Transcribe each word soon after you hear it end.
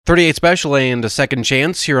38 Special and a Second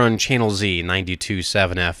Chance here on Channel Z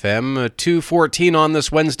 92.7 FM, 2:14 on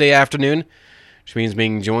this Wednesday afternoon, which means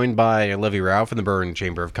being joined by Olivia Rao from the Berne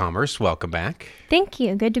Chamber of Commerce. Welcome back. Thank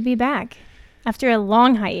you. Good to be back after a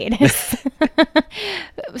long hiatus.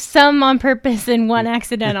 Some on purpose and one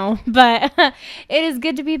accidental, but it is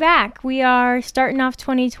good to be back. We are starting off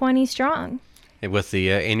 2020 strong. And with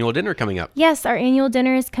the annual dinner coming up. Yes, our annual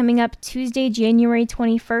dinner is coming up Tuesday, January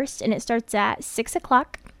 21st, and it starts at 6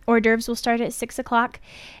 o'clock. Hors d'oeuvres will start at 6 o'clock,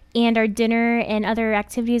 and our dinner and other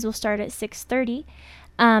activities will start at 6:30.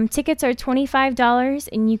 Tickets are $25,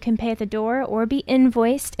 and you can pay at the door or be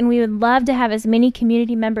invoiced, and we would love to have as many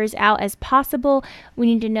community members out as possible. We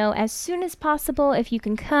need to know as soon as possible if you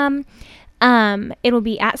can come. It will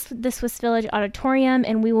be at the Swiss Village Auditorium,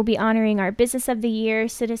 and we will be honoring our Business of the Year,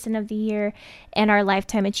 Citizen of the Year, and our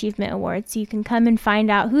Lifetime Achievement Award. So you can come and find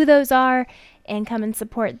out who those are and come and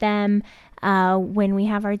support them when we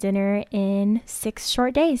have our dinner in 6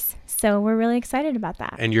 short days. So we're really excited about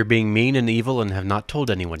that. And you're being mean and evil and have not told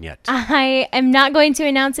anyone yet. I am not going to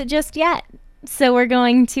announce it just yet. So we're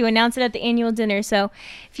going to announce it at the annual dinner. So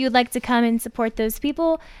if you would like to come and support those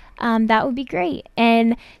people, that would be great.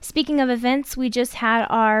 And speaking of events, we just had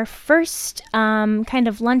our first kind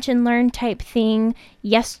of lunch and learn type thing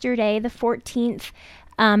yesterday, the 14th,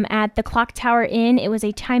 at the Clock Tower Inn. It was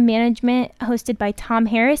a time management hosted by Tom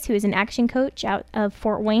Harris, who is an action coach out of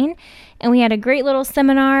Fort Wayne. And we had a great little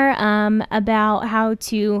seminar about how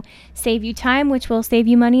to save you time, which will save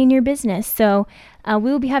you money in your business. So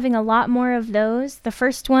we will be having a lot more of those. The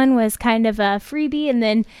first one was kind of a freebie, and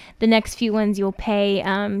then the next few ones you'll pay,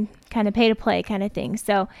 kind of pay to play kind of thing.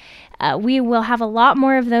 So we will have a lot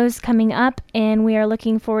more of those coming up, and we are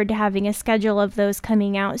looking forward to having a schedule of those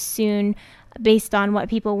coming out soon based on what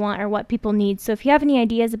people want or what people need. So if you have any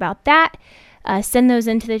ideas about that, send those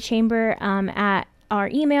into the chamber at our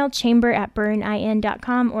email,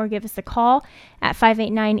 chamber@burnin.com, or give us a call at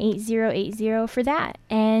 589-8080 for that.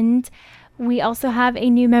 And we also have a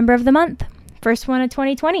new member of the month, first one of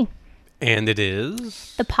 2020. And it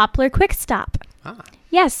is? The Poplar Quick Stop. Ah.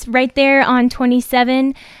 Yes, right there on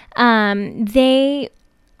 27. They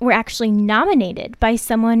were actually nominated by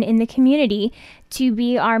someone in the community to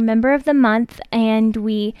be our member of the month, and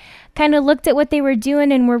we kind of looked at what they were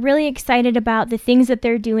doing, and we're really excited about the things that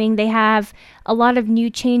they're doing. They have a lot of new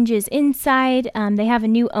changes inside. They have a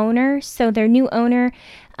new owner, so their new owner,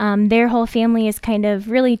 their whole family is kind of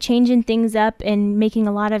really changing things up and making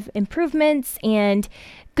a lot of improvements and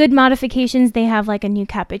good modifications. They have like a new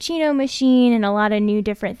cappuccino machine and a lot of new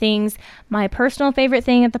different things. My personal favorite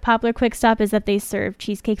thing at the Poplar Quick Stop is that they serve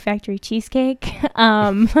Cheesecake Factory cheesecake.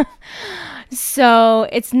 So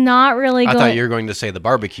it's not really I thought you were going to say the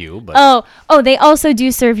barbecue, but oh, they also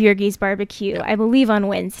do serve Yergis barbecue, yeah. I believe on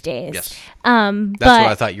Wednesdays. Yes. That's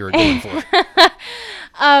what I thought you were going for.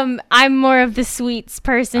 I'm more of the sweets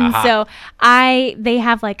person, so they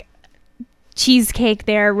have like cheesecake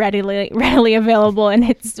there readily available, and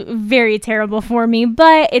it's very terrible for me,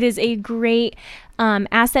 but it is a great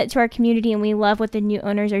asset to our community, and we love what the new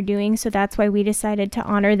owners are doing, so that's why we decided to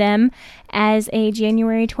honor them as a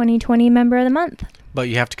January 2020 member of the month. But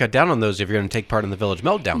you have to cut down on those if you're going to take part in the Village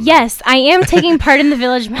Meltdown. Yes, I am taking part in the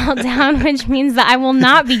Village Meltdown, which means that I will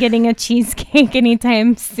not be getting a cheesecake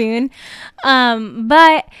anytime soon.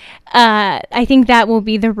 But I think that will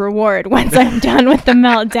be the reward once I'm done with the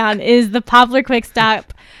Meltdown, is the Poplar Quick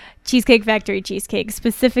Stop Cheesecake Factory cheesecake,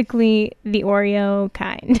 specifically the Oreo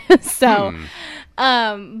kind. So,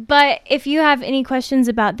 but if you have any questions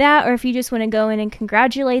about that, or if you just want to go in and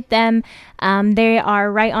congratulate them, they are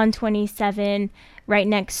right on 27, right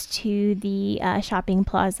next to the shopping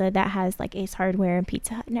plaza that has like Ace Hardware and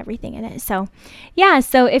Pizza Hut and everything in it. So yeah,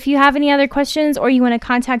 so if you have any other questions, or you want to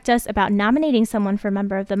contact us about nominating someone for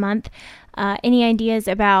Member of the Month, any ideas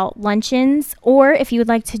about luncheons, or if you would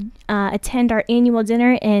like to attend our annual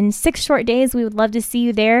dinner in 6 short days, we would love to see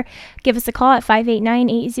you there. Give us a call at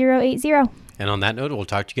 589-8080. And on that note, we'll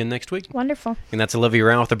talk to you again next week. Wonderful. And that's Olivia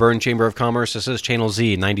Rao with the Berne Chamber of Commerce. This is Channel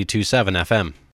Z 92.7 FM.